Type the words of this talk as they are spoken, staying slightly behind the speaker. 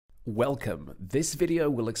Welcome. This video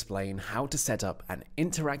will explain how to set up an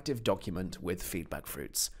interactive document with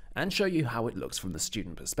FeedbackFruits and show you how it looks from the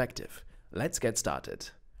student perspective. Let's get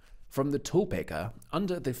started. From the tool picker,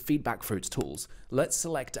 under the FeedbackFruits tools, let's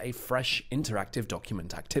select a fresh interactive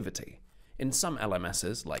document activity. In some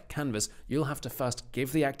LMSs, like Canvas, you'll have to first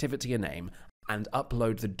give the activity a name and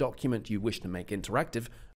upload the document you wish to make interactive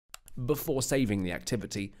before saving the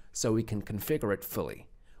activity so we can configure it fully.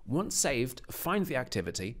 Once saved, find the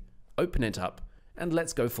activity, open it up, and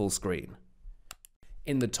let's go full screen.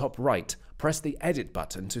 In the top right, press the Edit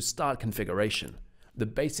button to start configuration. The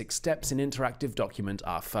basic steps in interactive document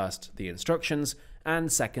are first, the instructions,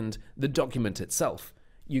 and second, the document itself.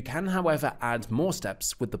 You can, however, add more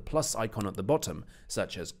steps with the plus icon at the bottom,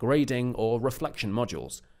 such as grading or reflection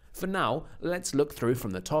modules. For now, let's look through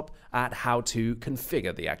from the top at how to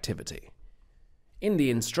configure the activity. In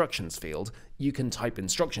the instructions field, you can type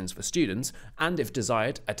instructions for students and, if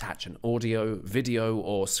desired, attach an audio, video,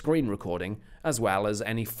 or screen recording, as well as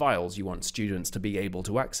any files you want students to be able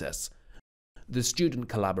to access. The student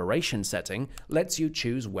collaboration setting lets you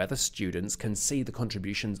choose whether students can see the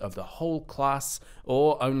contributions of the whole class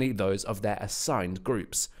or only those of their assigned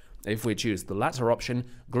groups. If we choose the latter option,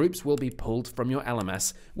 groups will be pulled from your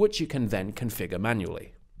LMS, which you can then configure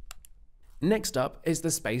manually. Next up is the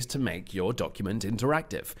space to make your document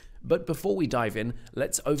interactive. But before we dive in,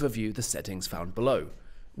 let's overview the settings found below.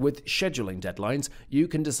 With scheduling deadlines, you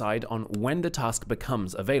can decide on when the task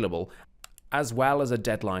becomes available, as well as a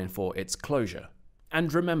deadline for its closure.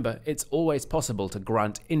 And remember, it's always possible to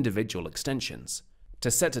grant individual extensions. To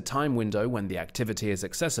set a time window when the activity is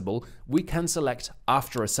accessible, we can select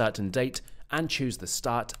after a certain date and choose the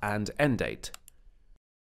start and end date.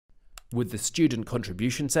 With the student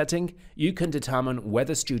contribution setting, you can determine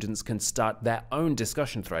whether students can start their own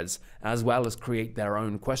discussion threads as well as create their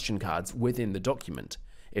own question cards within the document.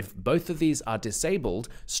 If both of these are disabled,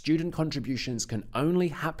 student contributions can only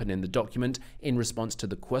happen in the document in response to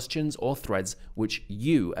the questions or threads which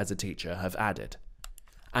you as a teacher have added.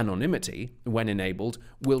 Anonymity, when enabled,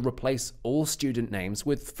 will replace all student names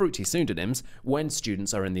with fruity pseudonyms when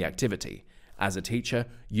students are in the activity. As a teacher,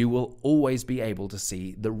 you will always be able to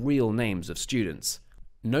see the real names of students.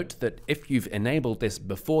 Note that if you've enabled this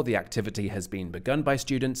before the activity has been begun by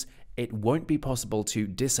students, it won't be possible to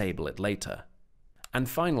disable it later. And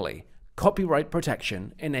finally, copyright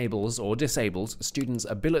protection enables or disables students'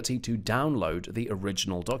 ability to download the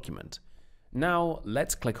original document. Now,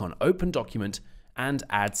 let's click on Open Document and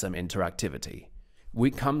add some interactivity. We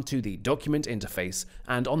come to the document interface,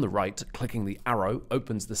 and on the right, clicking the arrow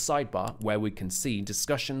opens the sidebar where we can see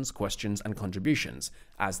discussions, questions, and contributions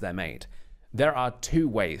as they're made. There are two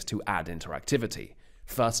ways to add interactivity.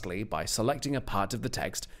 Firstly, by selecting a part of the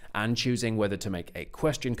text and choosing whether to make a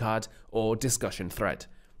question card or discussion thread.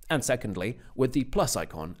 And secondly, with the plus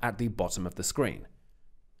icon at the bottom of the screen.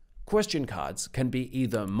 Question cards can be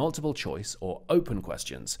either multiple choice or open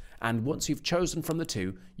questions, and once you've chosen from the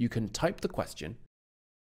two, you can type the question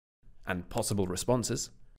and possible responses.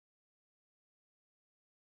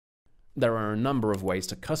 There are a number of ways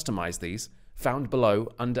to customize these, found below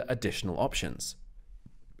under additional options.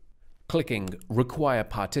 Clicking Require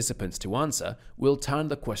Participants to Answer will turn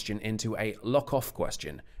the question into a lock-off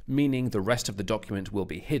question, meaning the rest of the document will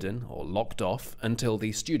be hidden or locked off until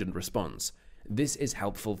the student responds. This is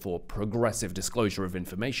helpful for progressive disclosure of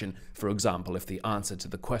information. For example, if the answer to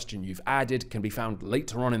the question you've added can be found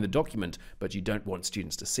later on in the document, but you don't want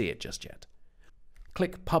students to see it just yet.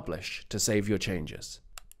 Click Publish to save your changes.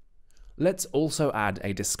 Let's also add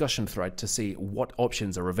a discussion thread to see what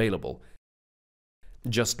options are available.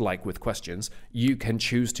 Just like with questions, you can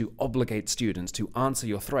choose to obligate students to answer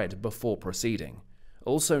your thread before proceeding.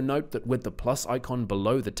 Also note that with the plus icon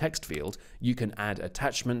below the text field, you can add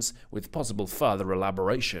attachments with possible further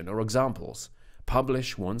elaboration or examples.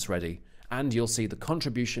 Publish once ready, and you'll see the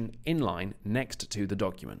contribution inline next to the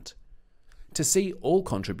document. To see all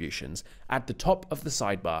contributions, at the top of the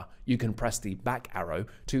sidebar, you can press the back arrow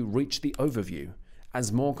to reach the overview.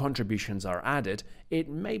 As more contributions are added, it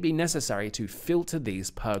may be necessary to filter these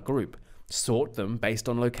per group, sort them based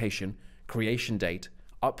on location, creation date,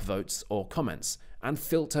 upvotes or comments, and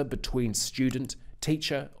filter between student,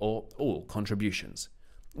 teacher, or all contributions.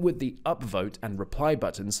 With the upvote and reply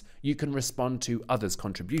buttons, you can respond to others'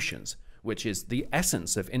 contributions, which is the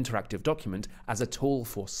essence of interactive document as a tool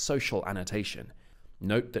for social annotation.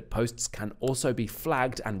 Note that posts can also be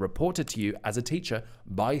flagged and reported to you as a teacher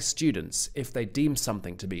by students if they deem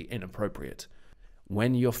something to be inappropriate.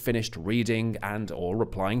 When you're finished reading and/or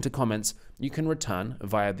replying to comments, you can return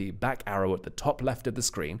via the back arrow at the top left of the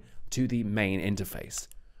screen to the main interface.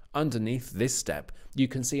 Underneath this step, you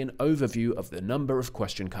can see an overview of the number of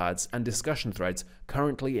question cards and discussion threads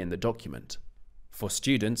currently in the document. For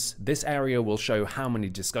students, this area will show how many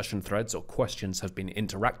discussion threads or questions have been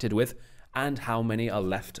interacted with and how many are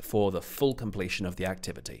left for the full completion of the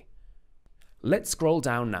activity. Let's scroll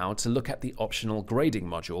down now to look at the optional grading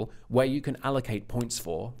module where you can allocate points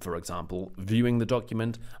for example, viewing the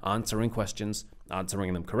document, answering questions,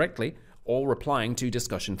 answering them correctly, or replying to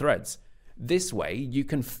discussion threads. This way, you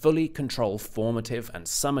can fully control formative and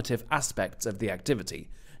summative aspects of the activity.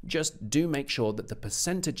 Just do make sure that the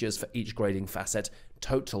percentages for each grading facet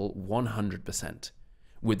total 100%.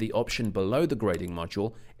 With the option below the grading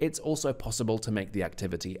module, it's also possible to make the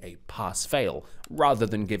activity a pass-fail, rather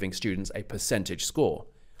than giving students a percentage score.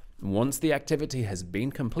 Once the activity has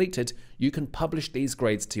been completed, you can publish these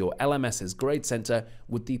grades to your LMS's Grade Center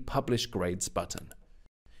with the Publish Grades button.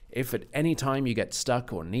 If at any time you get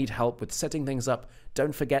stuck or need help with setting things up,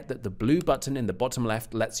 don't forget that the blue button in the bottom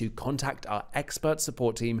left lets you contact our expert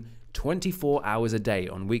support team 24 hours a day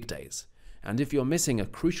on weekdays. And if you're missing a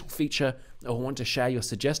crucial feature or want to share your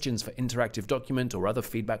suggestions for interactive document or other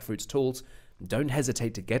FeedbackFruits tools, don't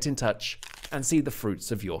hesitate to get in touch and see the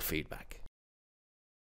fruits of your feedback.